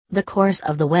The course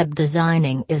of the web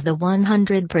designing is the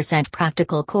 100%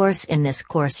 practical course. In this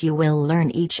course you will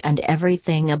learn each and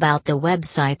everything about the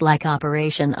website, like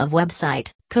operation of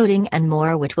website, coding and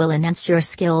more, which will enhance your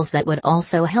skills that would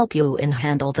also help you in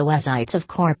handle the websites of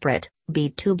corporate,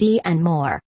 B2B and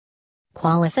more.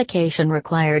 Qualification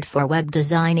required for web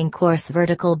designing course.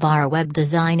 Vertical bar web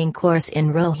designing course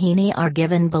in Rohini are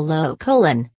given below.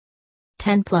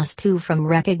 10+2 from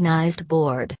recognized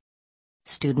board.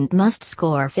 Student must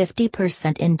score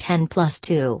 50% in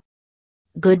 10+2.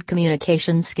 Good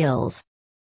communication skills.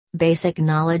 Basic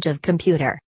knowledge of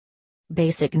computer.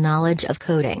 Basic knowledge of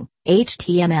coding,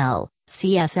 HTML,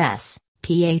 CSS,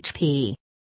 PHP.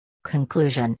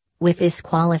 Conclusion: with this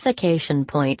qualification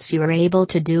points you are able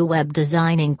to do web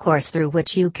designing course, through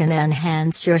which you can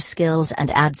enhance your skills and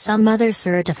add some other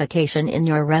certification in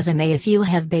your resume. If you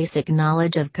have basic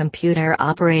knowledge of computer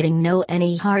operating, no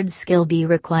any hard skill be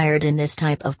required in this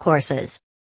type of courses.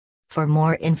 For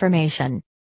more information,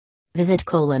 visit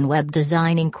web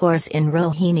designing course in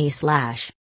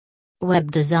Rohini /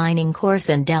 web designing course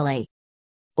in Delhi.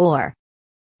 Or,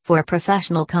 for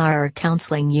professional career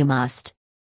counseling you must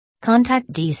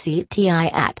contact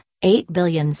DCTI at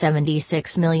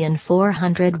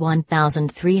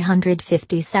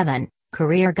 8,076,401,357,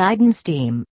 Career Guidance Team.